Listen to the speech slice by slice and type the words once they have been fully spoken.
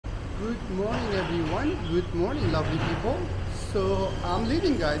Good morning everyone, good morning lovely people. So I'm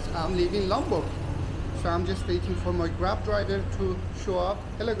leaving guys, I'm leaving Lombok. So I'm just waiting for my Grab driver to show up.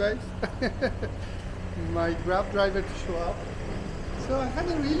 Hello guys. My Grab driver to show up. So I had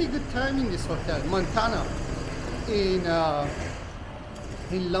a really good time in this hotel, Montana, in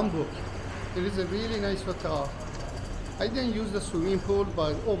Lombok. It is a really nice hotel. I didn't use the swimming pool,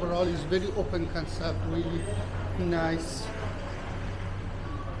 but overall it's very open concept, really nice.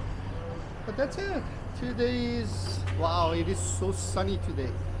 But that's it. Today is, wow, it is so sunny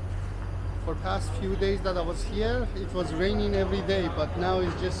today. For past few days that I was here, it was raining every day, but now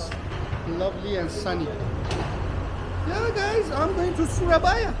it's just lovely and sunny. Yeah guys, I'm going to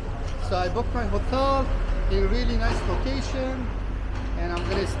Surabaya. So I booked my hotel in a really nice location, and I'm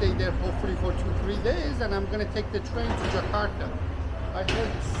gonna stay there hopefully for 2-3 days, and I'm gonna take the train to Jakarta. I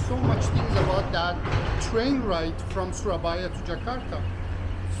heard so much things about that train ride from Surabaya to Jakarta.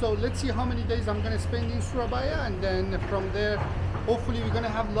 So let's see how many days I'm gonna spend in Surabaya, and then from there, hopefully we're gonna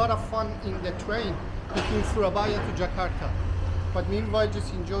have a lot of fun in the train between Surabaya to Jakarta. But meanwhile,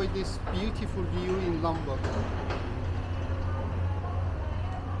 just enjoy this beautiful view in Lombok.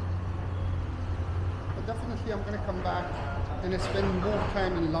 But definitely I'm gonna come back and spend more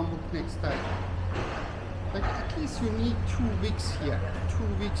time in Lombok next time. Like at least you need 2 weeks here, 2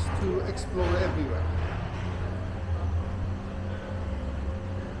 weeks to explore everywhere.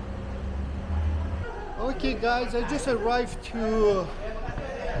 Okay guys, I just arrived to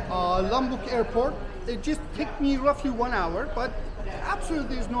Lombok airport. It just took me roughly 1 hour, but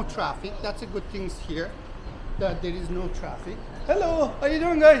absolutely there's no traffic. That's a good thing here, that there is no traffic. Hello, how you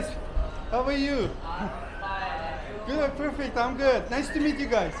doing guys? How are you? Good, perfect, I'm good. Nice to meet you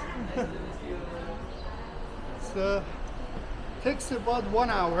guys. So, takes about 1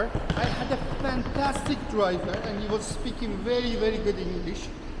 hour. I had a fantastic driver and he was speaking very, very good English.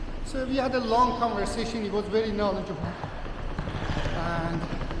 So we had a long conversation, he was very knowledgeable. And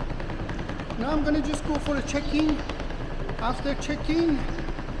now I'm gonna just go for a check-in. After check-in,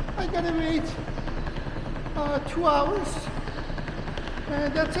 I gotta wait 2 hours.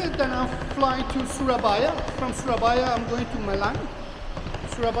 And that's it, then I'm flying to Surabaya. From Surabaya, I'm going to Malang.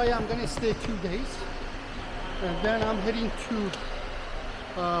 Surabaya, I'm gonna stay 2 days. And then I'm heading to,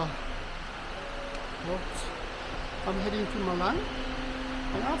 I'm heading to Malang.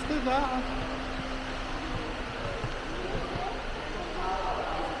 And after that,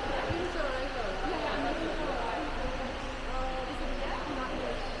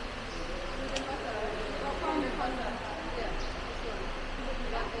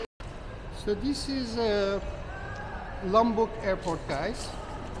 so this is Lombok airport guys.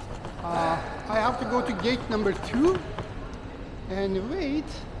 I have to go to gate number 2 and wait.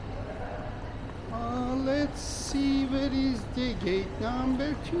 Let's see, where is the gate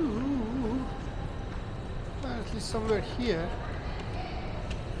number 2? At least somewhere here.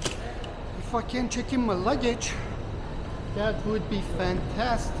 If I can check in my luggage, that would be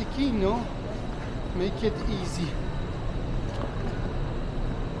fantastic, you know, make it easy.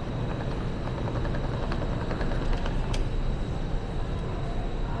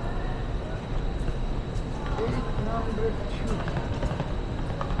 Gate number 2.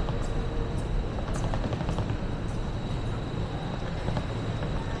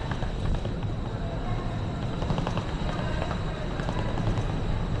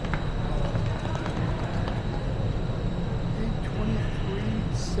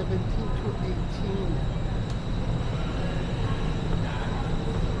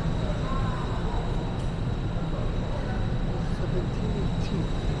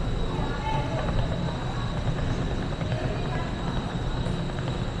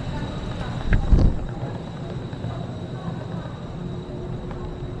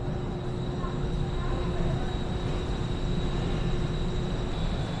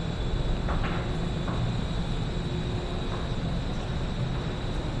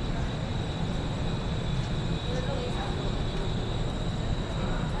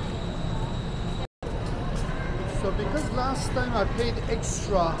 So because last time I paid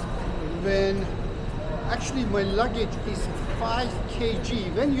extra when actually my luggage is 5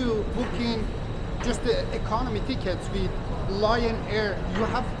 kg. When you book in just the economy tickets with Lion Air, you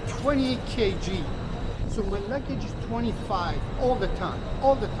have 20 kg. So my luggage is 25 all the time,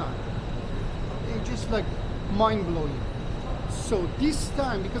 all the time. It's just like mind-blowing. So this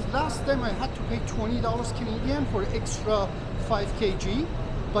time, because last time I had to pay $20 Canadian for extra 5 kg,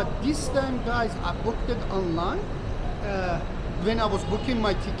 but this time guys, I booked it online when I was booking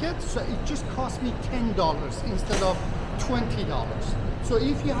my ticket, so it just cost me $10 instead of $20. So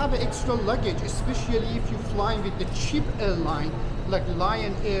if you have extra luggage, especially if you're flying with the cheap airline like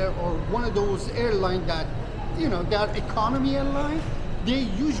Lion Air or one of those airlines that, you know, they are economy airline, they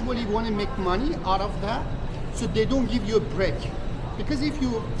usually want to make money out of that, so they don't give you a break. Because if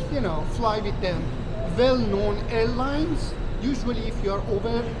you know, fly with them well-known airlines, usually if you are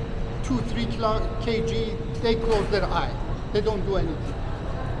over 2-3 kg, they close their eye. They don't do anything.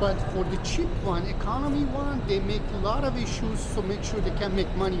 But for the cheap one, economy one, they make a lot of issues, so make sure they can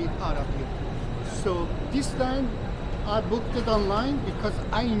make money out of it. So this time I booked it online because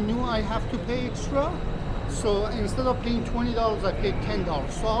I knew I have to pay extra. So instead of paying $20, I paid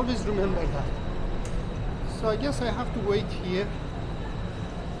 $10. So always remember that. So I guess I have to wait here.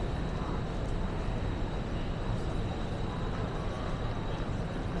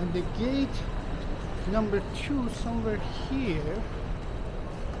 And the gate number 2 somewhere here.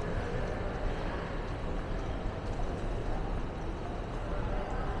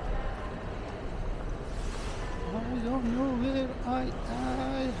 I don't know where I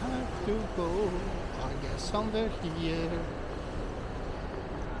have to go. I guess somewhere here.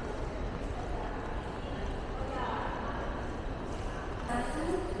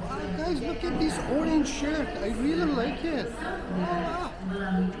 Wow, guys, look at this orange shirt. I really like it. Wow.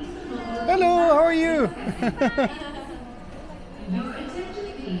 Hello, how are you?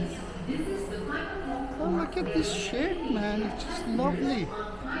 Oh, look at this shirt, man. It's just lovely.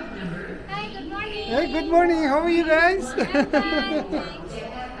 Hi, good morning. Hey, good morning. How are you guys?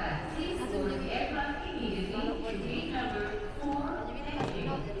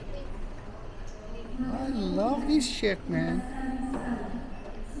 I love this shirt, man.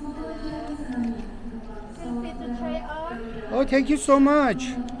 To try on. Oh, thank you so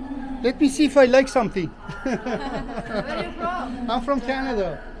much. Let me see if I like something. Where are you from? I'm from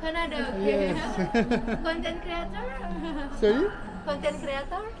Canada. Canada. Yes. Content creator? Sorry? Content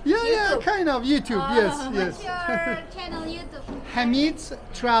creator? Yeah, kind of. YouTube, yes. What's your channel YouTube? Hamid's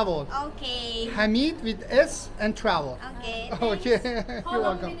Travel. Okay. Hamid with S and Travel. Okay. Okay, How you're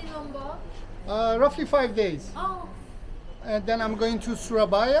long welcome. been in Lombok? Roughly 5 days. Oh. And then I'm going to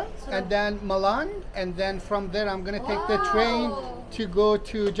Surabaya and then Malang, and then from there I'm going to take the train Wow. to go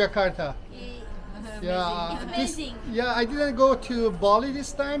to Jakarta. Yeah, It's amazing. yeah, I didn't go to Bali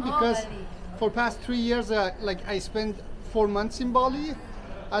this time because Bali. for past 3 years, like I spent 4 months in Bali.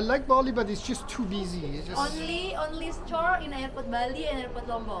 I like Bali, but it's just too busy. It's just Only store in airport Bali and airport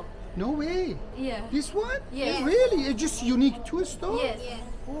Lombok. no way. Yeah. This one? Yes. Really? It's just unique to a store? Yes.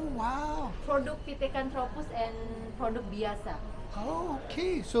 Oh wow. Produk Pithecanthropus and produk biasa. Oh,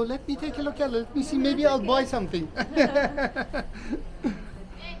 okay. So let me take a look at it. Let me see. Maybe I'll buy something.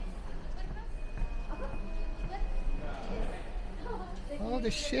 Oh,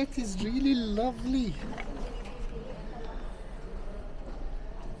 the shirt is really lovely.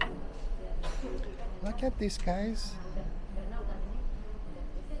 Look at this, guys.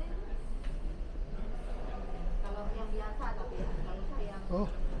 Oh,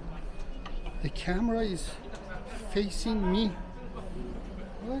 the camera is facing me.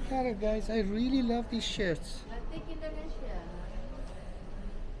 Look at it, guys. I really love these shirts. I think Indonesia.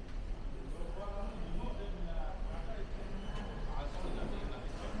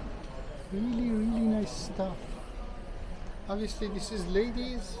 Really, really nice stuff. Obviously, this is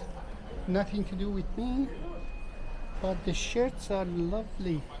ladies, nothing to do with me, but the shirts are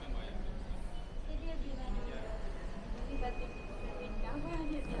lovely.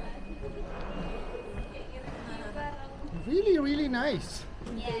 Really, really nice.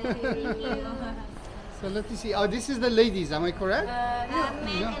 Yeah, thank you. So let me see. Oh, this is the ladies. Am I correct?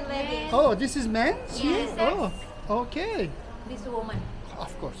 Men and ladies. Oh, this is men? Yes. Oh, okay. This woman.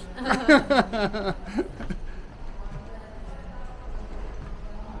 Of course.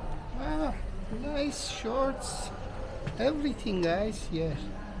 Ah, nice shorts. Everything, guys. Here.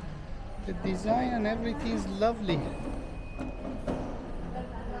 The design and everything is lovely.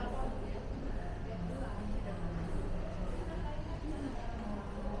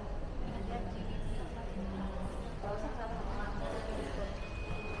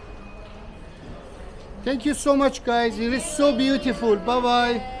 Thank you so much, guys. It is so beautiful. Bye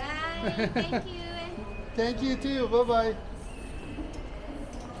bye. Thank you. Thank you too. Bye bye.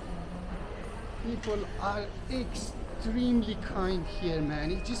 People are extremely kind here, man.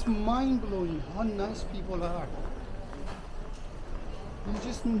 It's just mind blowing how nice people are. It's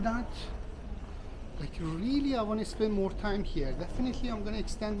just not like really. I want to spend more time here. Definitely, I'm gonna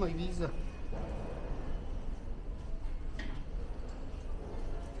extend my visa.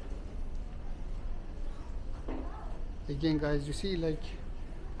 Again, guys, you see, like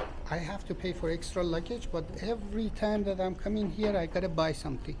I have to pay for extra luggage, but every time that I'm coming here, I gotta buy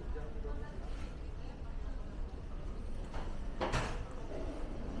something.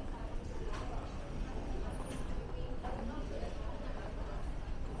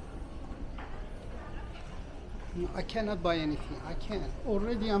 No, I cannot buy anything. I can't.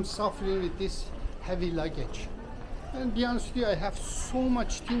 Already I'm suffering with this heavy luggage. And be honest with you, I have so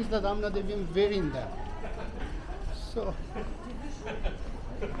much things that I'm not even wearing them. So,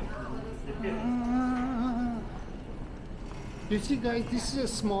 you see guys, this is a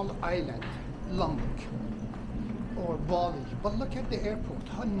small island, Lombok or Bali. But look at the airport,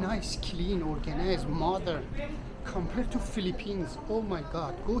 how nice, clean, organized, modern. Compared to Philippines, oh my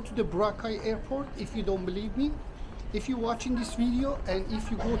God. Go to the Boracay airport if you don't believe me. If you're watching this video and if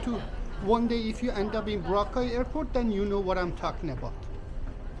you go to one day, if you end up in Boracay airport, then you know what I'm talking about.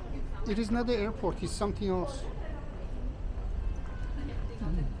 It is not the airport, it's something else.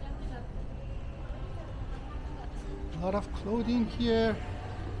 A lot of clothing here.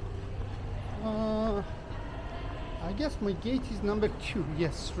 I guess my gate is number 2.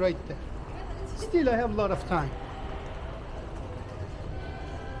 Yes, right there. Still, I have a lot of time.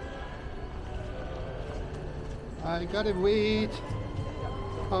 I gotta wait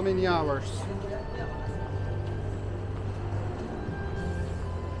how many hours?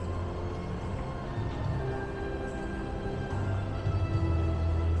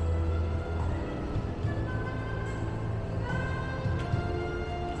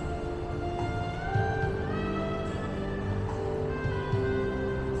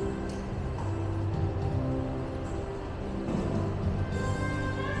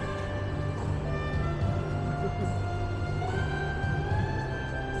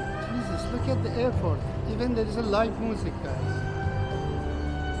 Look at the airport. Even there is a live music, guys.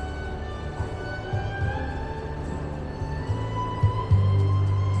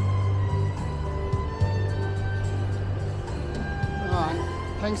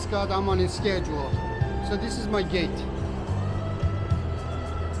 Thanks God I'm on a schedule. So this is my gate.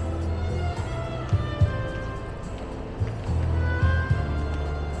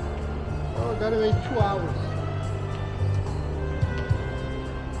 Oh, gotta wait 2 hours.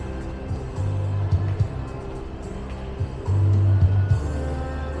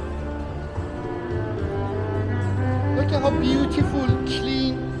 Look at how beautiful,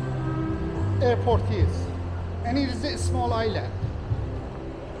 clean airport is. And it is a small island.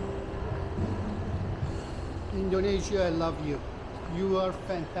 Indonesia, I love you. You are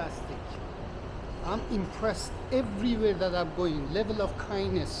fantastic. I'm impressed everywhere that I'm going. Level of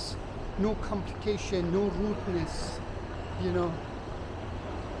kindness, no complication, no rudeness, you know.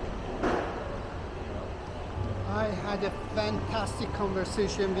 I had a fantastic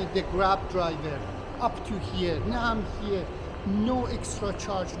conversation with the Grab driver up to here. Now I'm here. No extra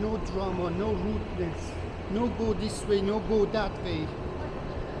charge, no drama, no rudeness, no go this way, no go that way.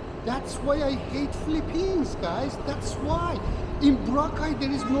 That's why I hate Philippines, guys. That's why. In Boracay, there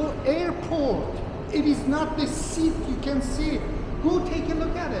is no airport. It is not the seat you can see. Go take a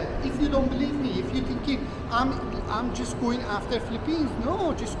look at it. If you don't believe me, if you think I'm just going after Philippines,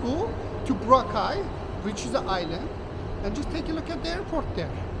 no, just go to Boracay, which is an island, and just take a look at the airport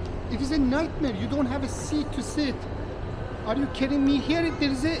there. It is a nightmare. You don't have a seat to sit. Are you kidding me? Here there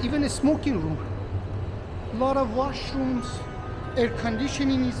is even a smoking room. A lot of washrooms. Air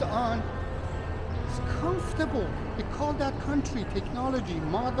conditioning is on. It's comfortable. They call that country technology,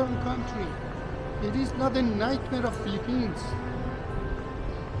 modern country. It is not a nightmare of Philippines.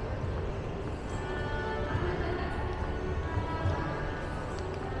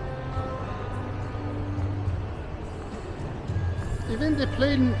 Even they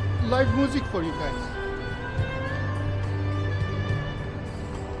play live music for you guys.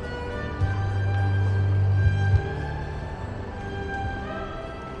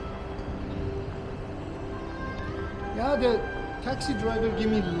 Yeah, the taxi driver gave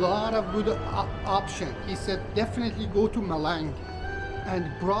me a lot of good options. He said definitely go to Malang and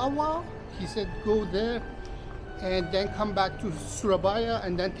Brawa. He said go there and then come back to Surabaya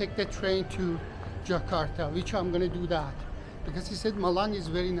and then take the train to Jakarta, which I'm gonna do that because he said Malang is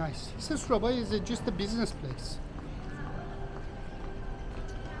very nice. He said Surabaya is just a business place.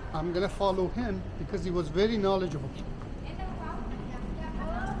 I'm gonna follow him because he was very knowledgeable.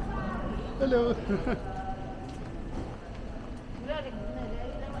 Hello.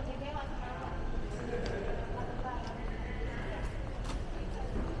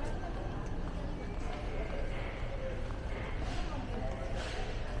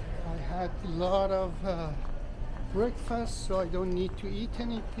 I had a lot of breakfast, so I don't need to eat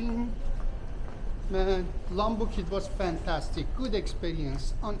anything. Man, Lombok, it was fantastic. Good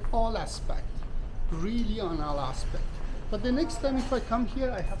experience on all aspects. Really on all aspects. But the next time if I come here,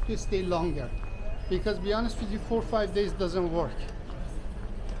 I have to stay longer. Because to be honest with you, 4 or 5 days doesn't work.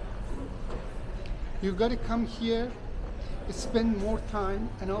 You gotta come here, spend more time,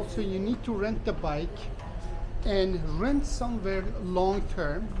 and also you need to rent the bike and rent somewhere long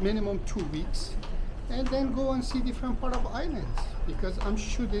term, minimum 2 weeks, and then go and see different part of islands, because I'm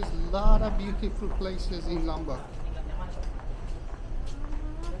sure there's a lot of beautiful places in Lombok.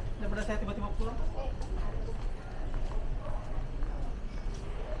 Daripada saya tiba-tiba pulang.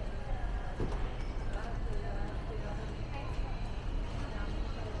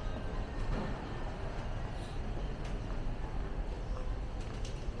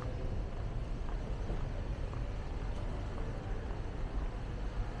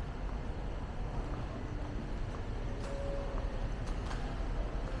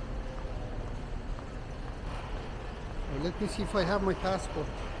 Let me see if I have my passport.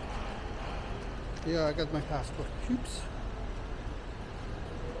 Yeah, I got my passport. Oops.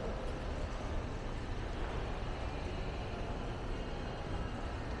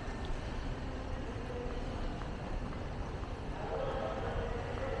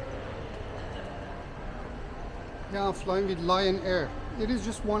 Yeah, I'm flying with Lion Air. It is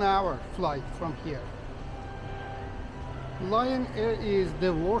just 1 hour flight from here. Lion Air is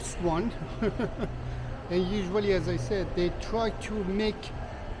the worst one. And usually, as I said, they try to make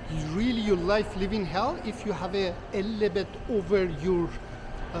really your life living hell if you have a little bit over your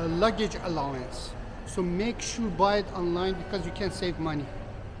luggage allowance. So make sure buy it online, because you can save money.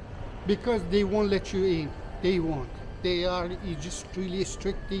 Because they won't let you in. They won't. They are just really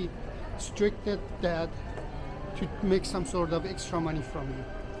stricted that to make some sort of extra money from you.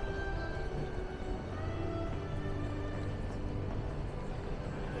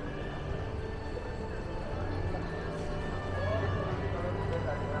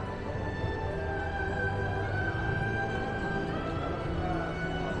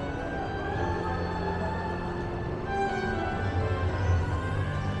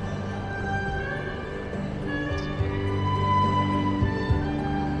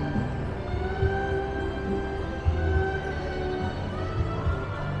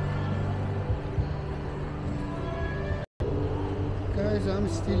 Guys, I'm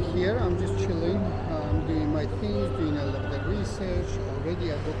still here. I'm just chilling. I'm doing my things, doing a little bit of research.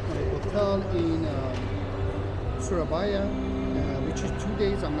 Already I booked my hotel in Surabaya, which is 2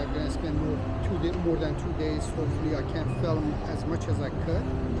 days. I'm not going to spend more than 2 days. Hopefully I can film as much as I could.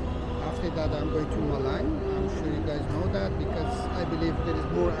 After that I'm going to Malang. I'm sure you guys know that, because I believe there is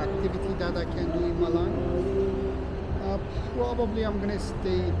more activity that I can do in Malang. Probably I'm going to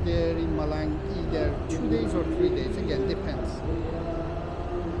stay there in Malang either 2 days or 3 days. Again, depends.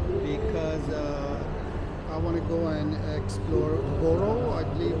 Because I want to go and explore Boro. I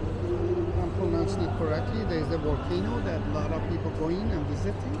believe I'm pronouncing it correctly. There is a volcano that a lot of people going and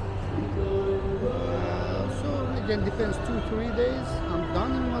visiting. So again, depends 2-3 days. I'm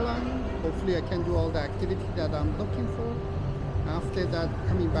done in Malang. Hopefully I can do all the activity that I'm looking for. After that,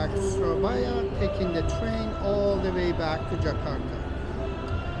 coming back to Surabaya, taking the train all the way back to Jakarta.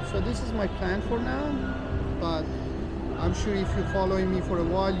 So this is my plan for now, but I'm sure if you're following me for a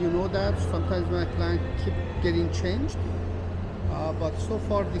while, you know that sometimes my plan keep getting changed. But so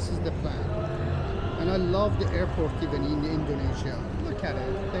far, this is the plan. And I love the airport even in Indonesia. Look at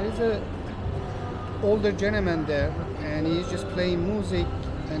it. There is a older gentleman there, and he's just playing music,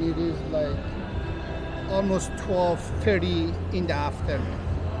 and it is like almost 12:30 in the afternoon.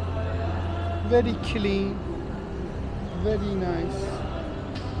 Very clean, very nice,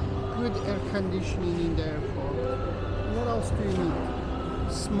 good air conditioning in the airport. What else do you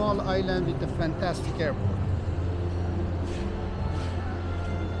need? Small island with a fantastic airport.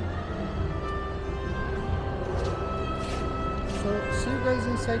 So see you guys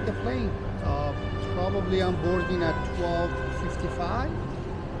inside the plane. Probably I'm boarding at 12:55,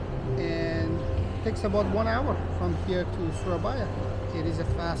 and takes about 1 hour from here to Surabaya. It is a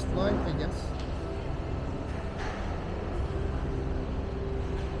fast flight, I guess.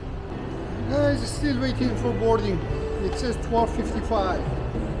 Guys, still waiting for boarding. It says 12:55.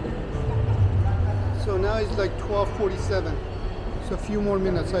 So now it's like 12:47. So a few more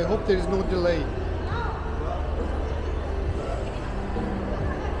minutes. I hope there is no delay.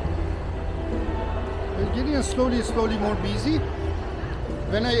 We're getting slowly more busy.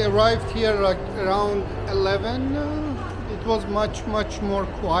 When I arrived here like around 11, it was much more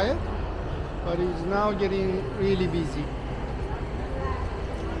quiet, but it's now getting really busy.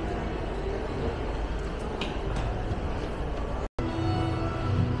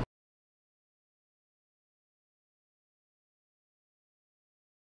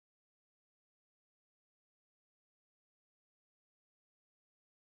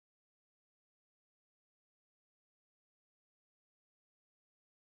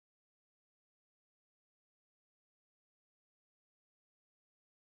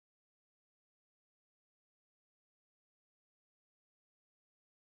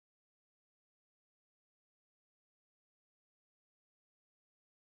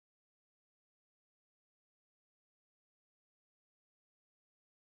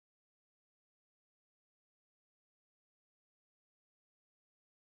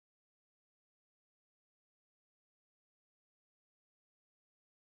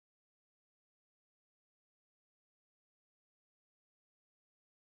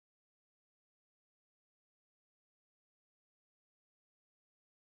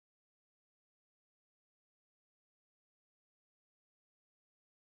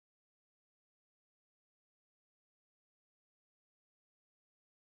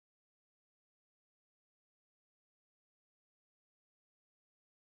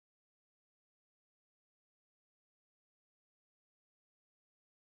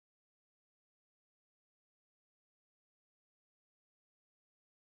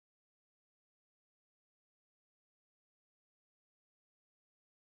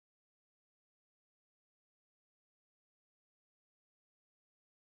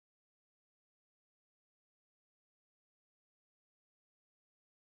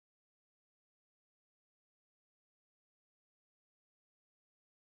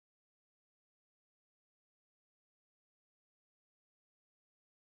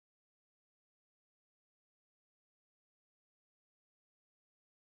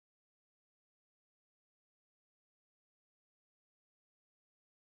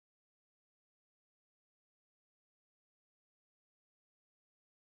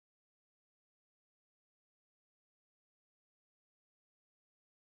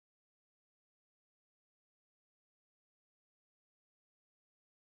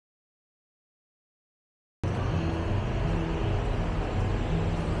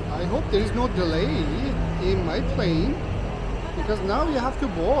 I hope there is no delay in my plane, because now you have to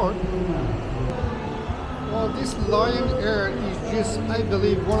board. Well, this Lion Air is just, I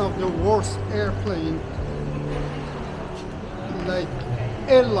believe, one of the worst airplane, like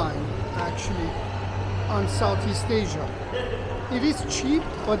airline actually, on Southeast Asia. It is cheap,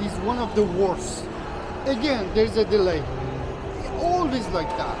 but it's one of the worst. Again, there's a delay. Always like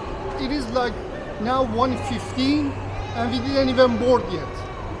that. It is like now 1:15 and we didn't even board yet.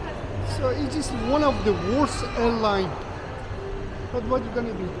 So it's just one of the worst airline. But what you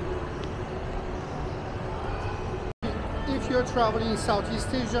gonna do? If you're traveling in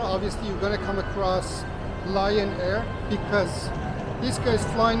Southeast Asia, obviously you're gonna come across Lion Air, because this guy is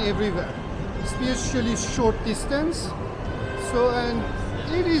flying everywhere, especially short distance. So, and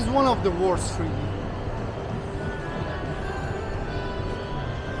it is one of the worst for you.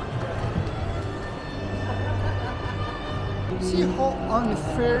 See how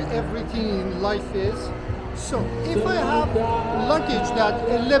unfair everything in life is. So if I have luggage that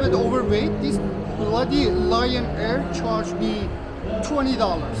a little bit overweight, this bloody Lion Air charged me $20.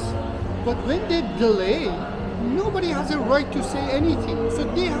 But when they delay, nobody has a right to say anything. So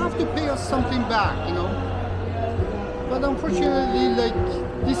they have to pay us something back, you know. But unfortunately, like,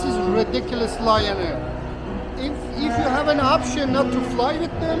 this is ridiculous, Lion Air. If you have an option not to fly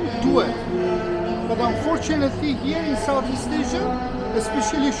with them, do it. But unfortunately, here in Southeast Asia,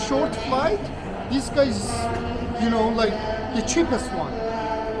 especially short flight, this guy's, you know, like the cheapest one.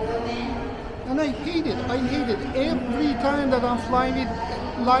 And I hate it. I hate it. Every time that I'm flying with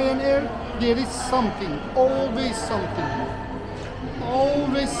Lion Air, there is something. Always something.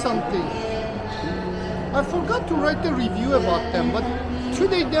 Always something. I forgot to write the review about them, but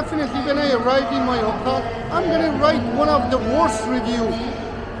today definitely when I arrive in my hotel, I'm gonna write one of the worst review,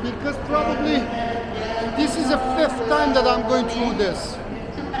 because probably this is the 5th time that I'm going through this.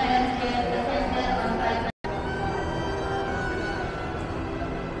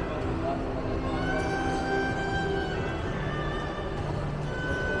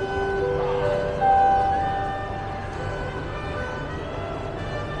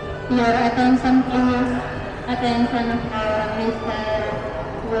 Your attention please. Attention for Mr.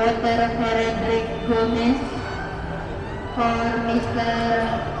 Walter Frederick Gomez. For Mr.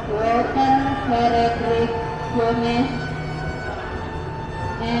 Walter Frederick Gomez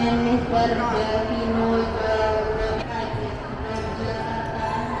and Mr. Javino.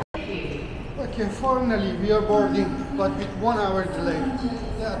 Okay, finally we are boarding, but with 1 hour delay.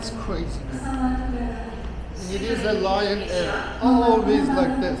 That's crazy. It is a Lion Air, always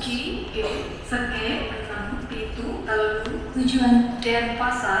like this. Tujuan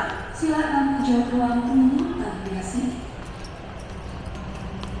Denpasar, silakan jawab ruang tunggu bagasi.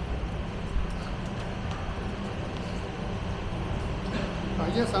 I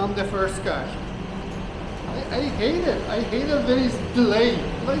guess I'm the first guy. I hate it. I hate it when it's delayed.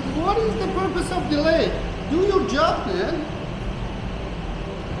 Like, what is the purpose of delay? Do your job, man.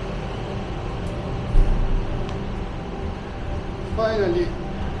 Finally.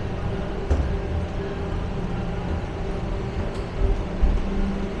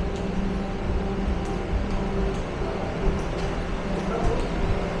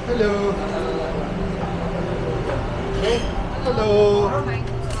 Hello. Hello.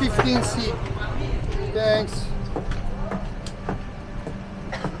 15C. Thanks.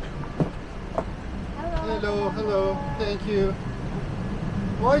 Hello, hello. Thank you.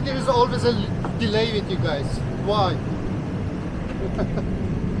 Why there is always a delay with you guys? Why?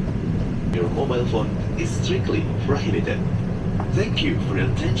 Your mobile phone is strictly prohibited. Thank you for your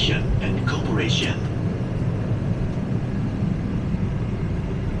attention and cooperation.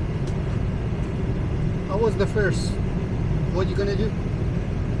 I was the first. What you gonna do?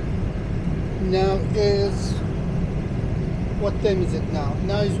 Now is, what time is it now?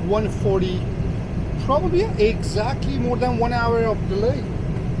 Now is 1:40. Probably exactly more than 1 hour of delay.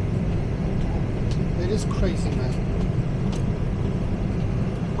 It is crazy, man.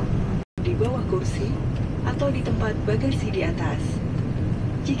 Di bawah kursi atau di tempat bagasi di atas.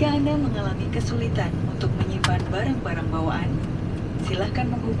 Jika Anda mengalami kesulitan untuk menyimpan barang-barang bawaan,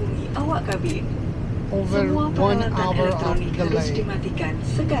 silakan menghubungi awak kabin. Over Semua 1 peralatan hour of elektronik harus delay. dimatikan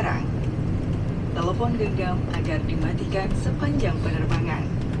sekarang. Telepon genggam agar dimatikan sepanjang penerbangan.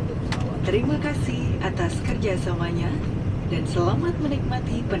 Terima kasih atas kerjasamanya dan selamat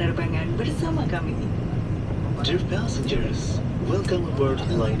menikmati penerbangan bersama kami. Dear passengers, welcome aboard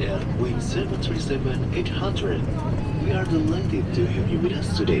Lion Air Wing 737-800. We are delighted to have you with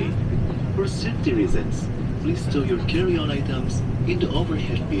us today. For safety reasons, please store your carry-on items in the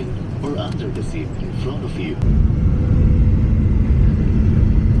overhead bin or under the seat in front of you.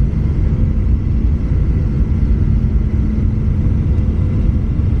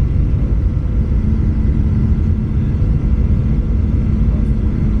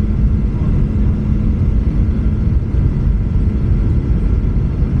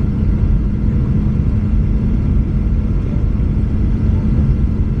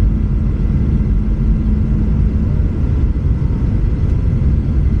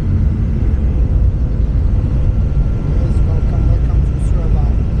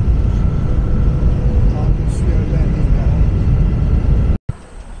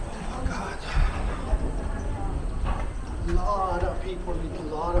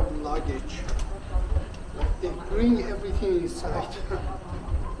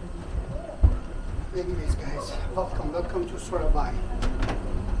 Anyways, guys, welcome to Surabaya.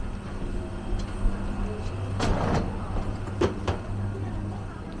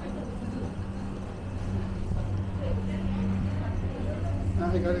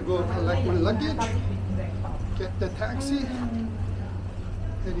 Now I gotta go collect my luggage, get the taxi,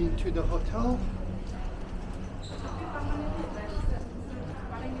 heading to the hotel.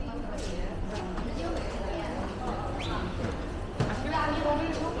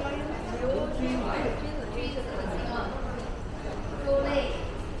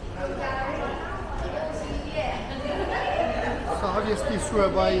 So obviously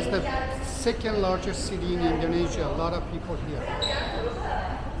Surabaya is the second largest city in Indonesia. A lot of people here.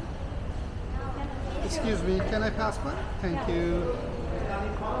 Excuse me, can I pass by? Thank you.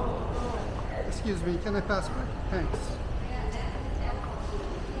 Excuse me, can I pass by? Thanks.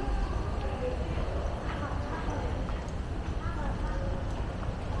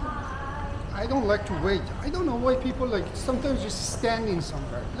 I don't like to wait. I don't know why people like sometimes just standing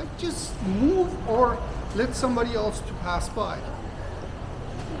somewhere. Like just move or let somebody else to pass by.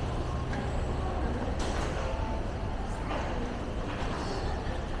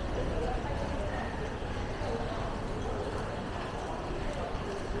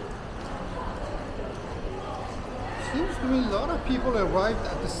 Seems to me a lot of people arrived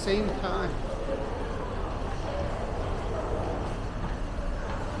at the same time.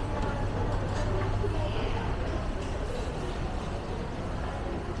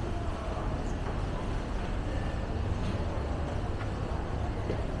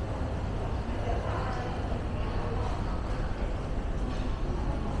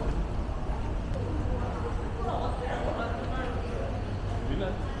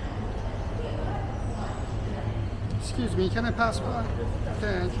 Excuse me, can I pass by?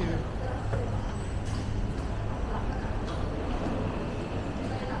 Thank you.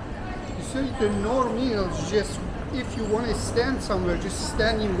 You see, the norm is just if you want to stand somewhere, just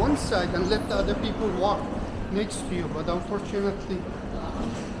stand in one side and let the other people walk next to you. But unfortunately,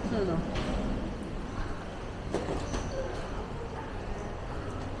 you know.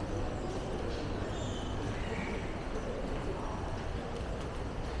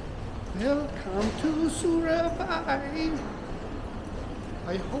 Welcome to Surabaya.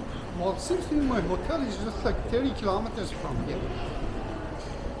 I hope, well, seems to me my hotel is just like 30 kilometers from here.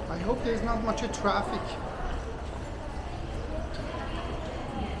 I hope there's not much traffic.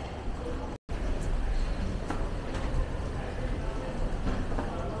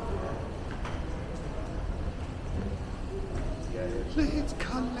 Let's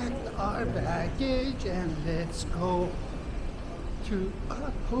collect our baggage and let's go to a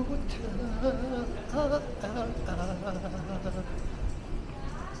hotel.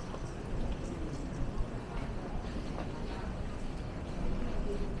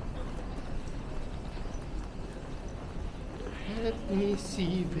 Let me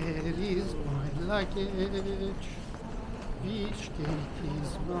see, where is my luggage? Which gate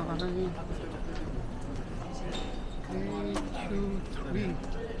is mine? 8, 2, 3.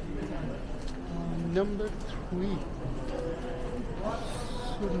 Number 3.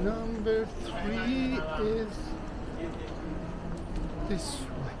 So number 3 is this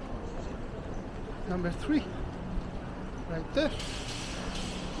way. Number 3, right there.